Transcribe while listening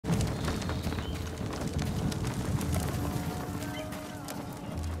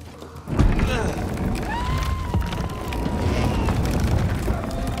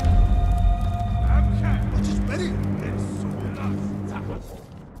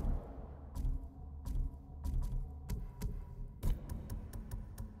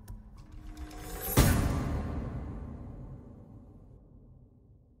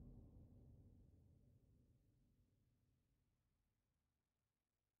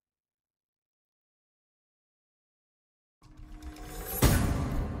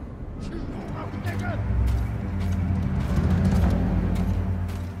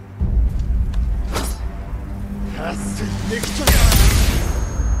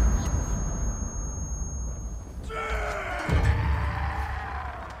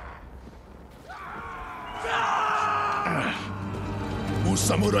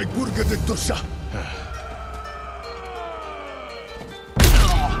samurai purgatettu siya.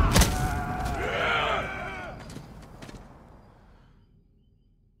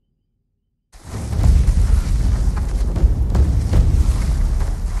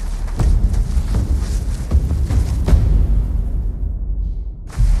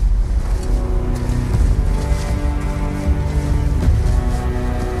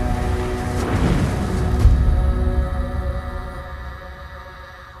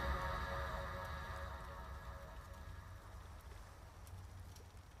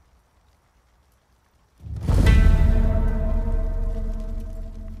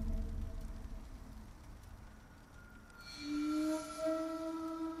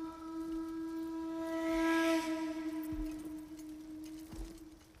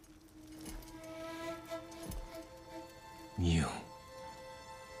 You.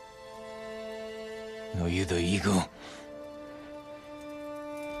 Are you the eagle?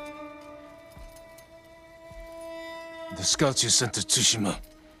 The scouts you sent to Tsushima.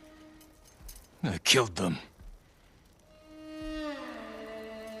 I killed them.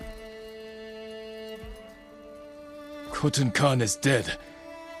 Khotun Khan is dead.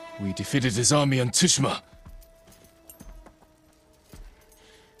 We defeated his army on Tsushima.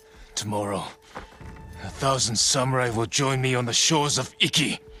 Tomorrow, 1,000 samurai will join me on the shores of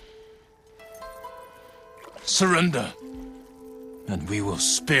Iki. Surrender, and we will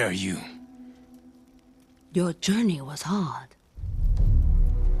spare you. Your journey was hard.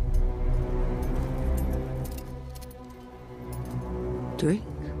 Drink?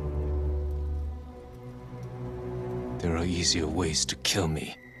 There are easier ways to kill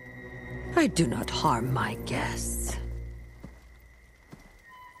me. I do not harm my guests.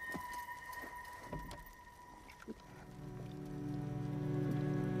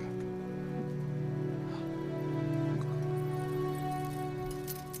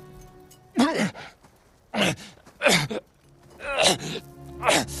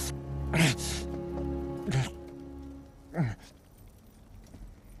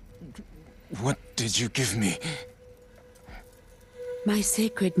 What did you give me? My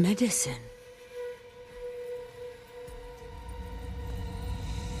sacred medicine.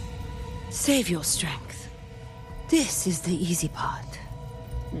 Save your strength. This is the easy part.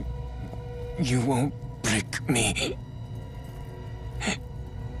 You won't break me.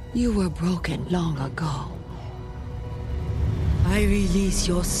 You were broken long ago. I release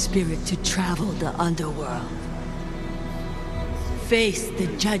your spirit to travel the underworld. Face the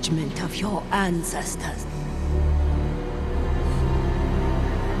judgment of your ancestors.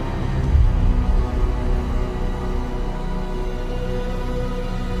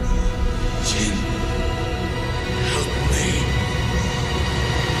 Jin, help me.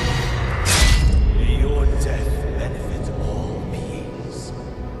 May your death benefit all beings.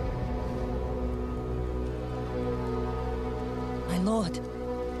 My lord.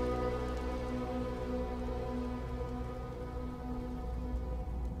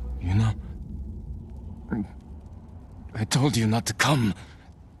 You know, I told you not to come.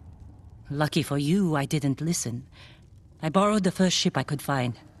 Lucky for you, I didn't listen. I borrowed the first ship I could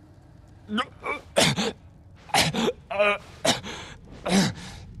find.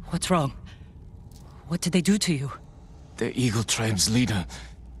 What's wrong? What did they do to you? The Eagle Tribe's leader.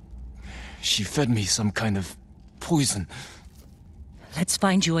 She fed me some kind of poison. Let's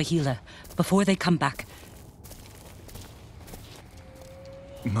find you a healer, before they come back.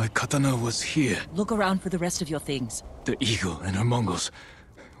 My katana was here. Look around for the rest of your things. The Eagle and her Mongols.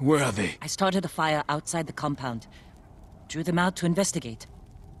 Where are they? I started a fire outside the compound. Drew them out to investigate.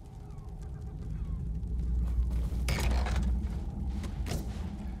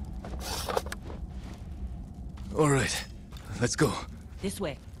 All right, let's go. This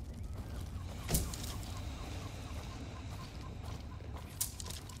way.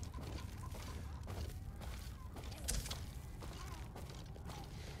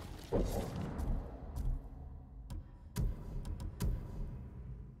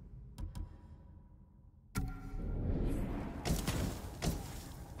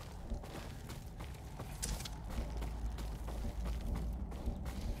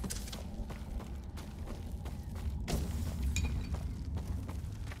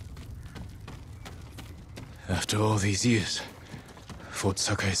 After all these years, Fort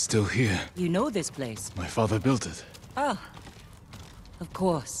Sakai is still here. You know this place? My father built it. Ah, of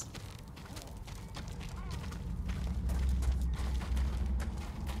course.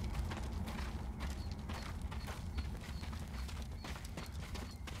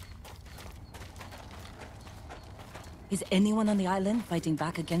 Is anyone on the island fighting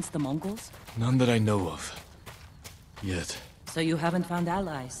back against the Mongols? None that I know of. Yet. So you haven't found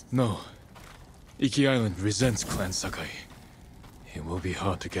allies? No. Iki Island resents Clan Sakai. It will be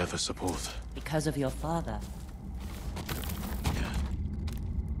hard to gather support. Because of your father. Yeah.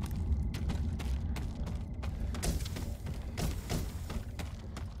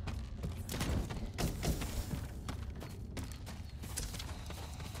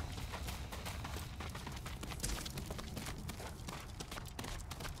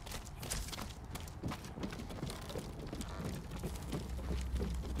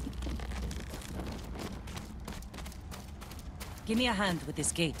 Give me a hand with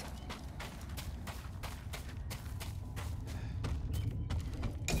this gate.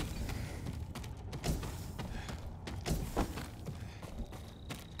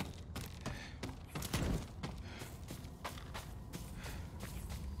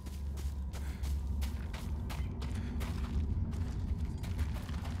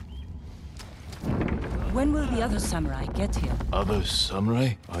 When will the other samurai get here? Other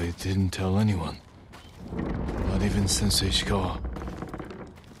samurai? I didn't tell anyone. Not even Sensei Ishikawa.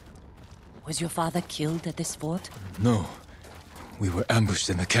 Was your father killed at this fort? No. We were ambushed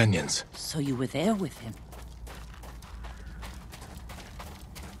in the canyons. So you were there with him?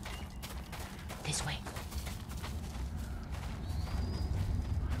 This way.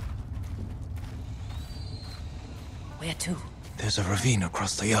 Where to? There's a ravine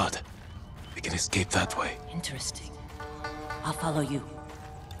across the yard. We can escape that way. Interesting. I'll follow you.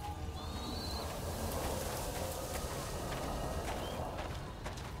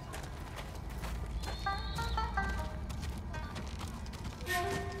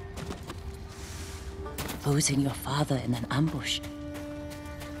 Losing your father in an ambush.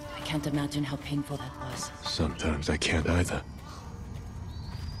 I can't imagine how painful that was. Sometimes I can't either.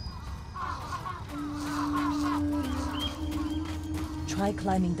 Try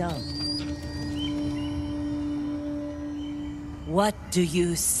climbing down. What do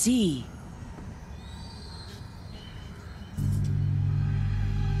you see?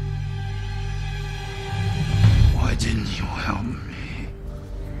 Why didn't you help me?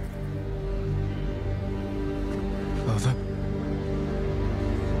 Father?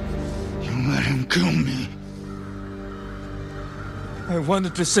 You let him kill me. I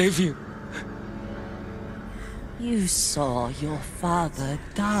wanted to save you. You saw your father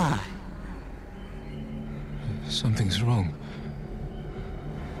die. Something's wrong.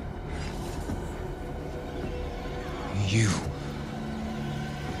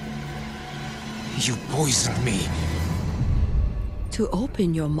 You poisoned me. To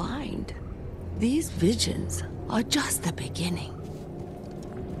open your mind, these visions are just the beginning.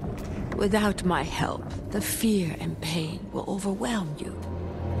 Without my help, the fear and pain will overwhelm you.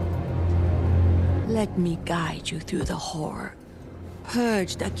 Let me guide you through the horror,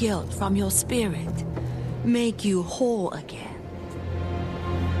 purge the guilt from your spirit, make you whole again.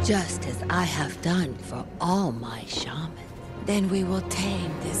 Just as I have done for all my shamans. Then we will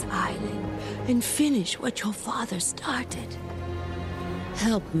tame this island and finish what your father started.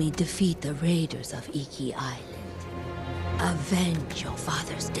 Help me defeat the raiders of Iki Island. Avenge your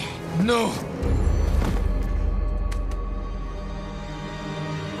father's death. No!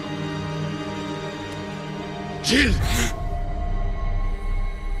 Jill!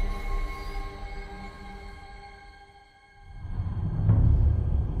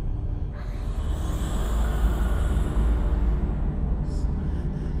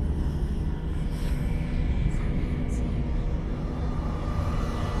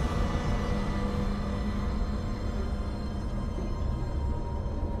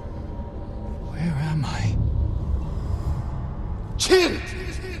 Where am I? Jill!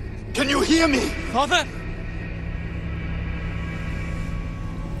 Can you hear me? Father?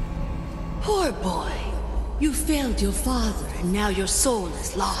 Poor boy. You failed your father, and now your soul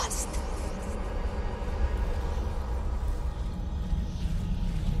is lost.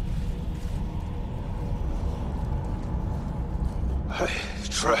 I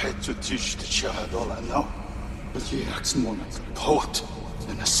tried to teach the child all I know, but he acts more like a poet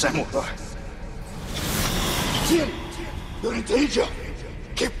than a samurai. Jill! You're in danger!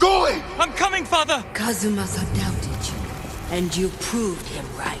 Keep going! I'm coming, Father! Kazumasa doubted you, and you proved him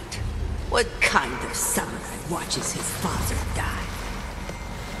right. What kind of samurai watches his father die?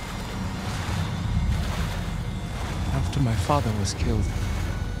 After my father was killed,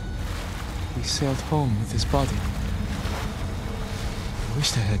 we sailed home with his body. I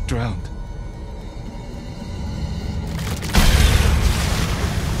wished I had drowned.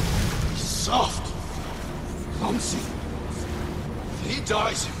 He's soft, clumsy. If he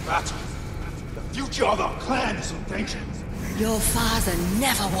dies in battle, the future of our clan is in danger. Your father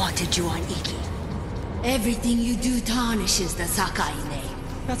never wanted you on Iki. Everything you do tarnishes the Sakai name.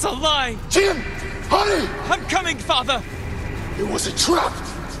 That's a lie! Jin! Honey! I'm coming, father! It was a trap!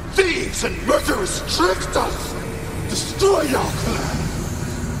 Thieves and murderers tricked us! Destroyed our clan!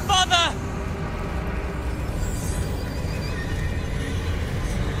 Father!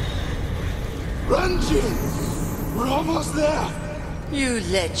 Run, Jin! We're almost there! You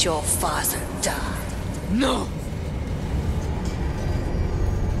let your father die. No!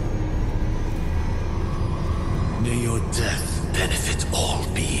 May your death benefit all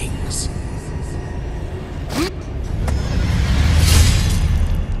beings.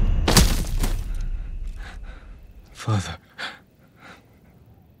 Father.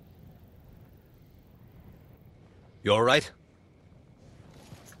 You all right?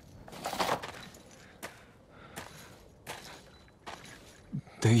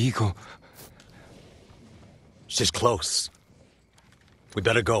 The eagle. She's close. We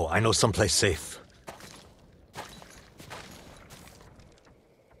better go. I know someplace safe.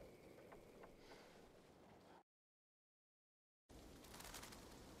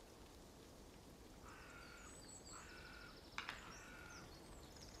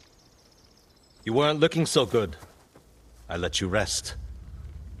 You weren't looking so good. I let you rest.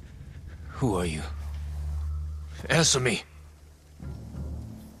 Who are you? Answer me!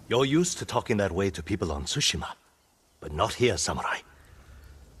 You're used to talking that way to people on Tsushima, but not here, Samurai.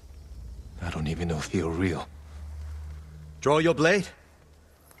 I don't even know if you're real. Draw your blade.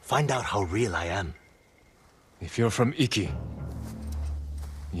 Find out how real I am. If you're from Iki,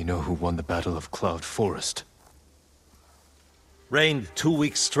 you know who won the Battle of Cloud Forest. Rained 2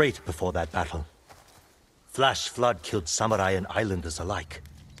 weeks straight before that battle. Flash flood killed samurai and islanders alike.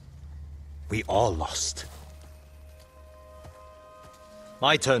 We all lost.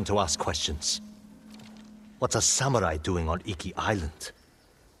 My turn to ask questions. What's a samurai doing on Iki Island?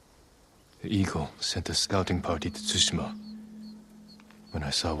 The Eagle sent a scouting party to Tsushima. When I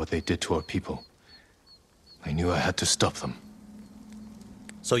saw what they did to our people, I knew I had to stop them.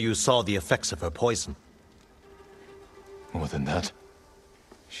 So you saw the effects of her poison? More than that,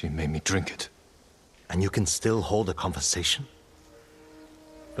 she made me drink it. And you can still hold a conversation?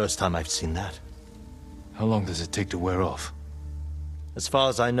 First time I've seen that. How long does it take to wear off? As far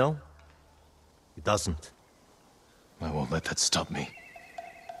as I know, it doesn't. I won't let that stop me.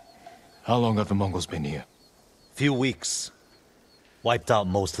 How long have the Mongols been here? Few weeks. Wiped out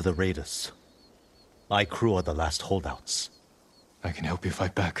most of the raiders. My crew are the last holdouts. I can help you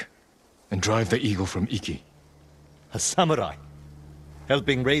fight back, and drive the Eagle from Iki. A samurai,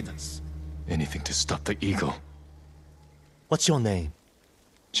 helping raiders. Anything to stop the Eagle. What's your name?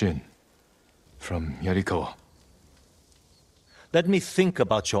 Jin, from Yarikawa. Let me think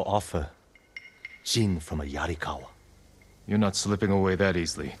about your offer. Jin from a Yarikawa. You're not slipping away that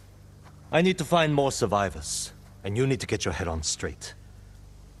easily. I need to find more survivors, and you need to get your head on straight.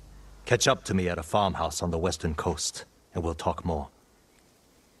 Catch up to me at a farmhouse on the western coast, and we'll talk more.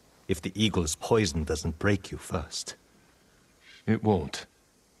 If the Eagle's poison doesn't break you first. It won't.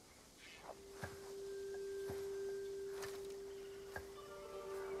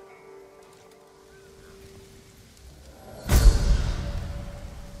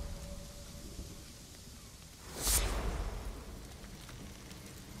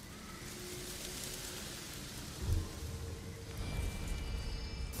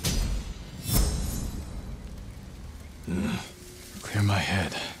 Clear my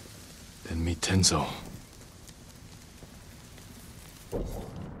head, then meet Tenzo.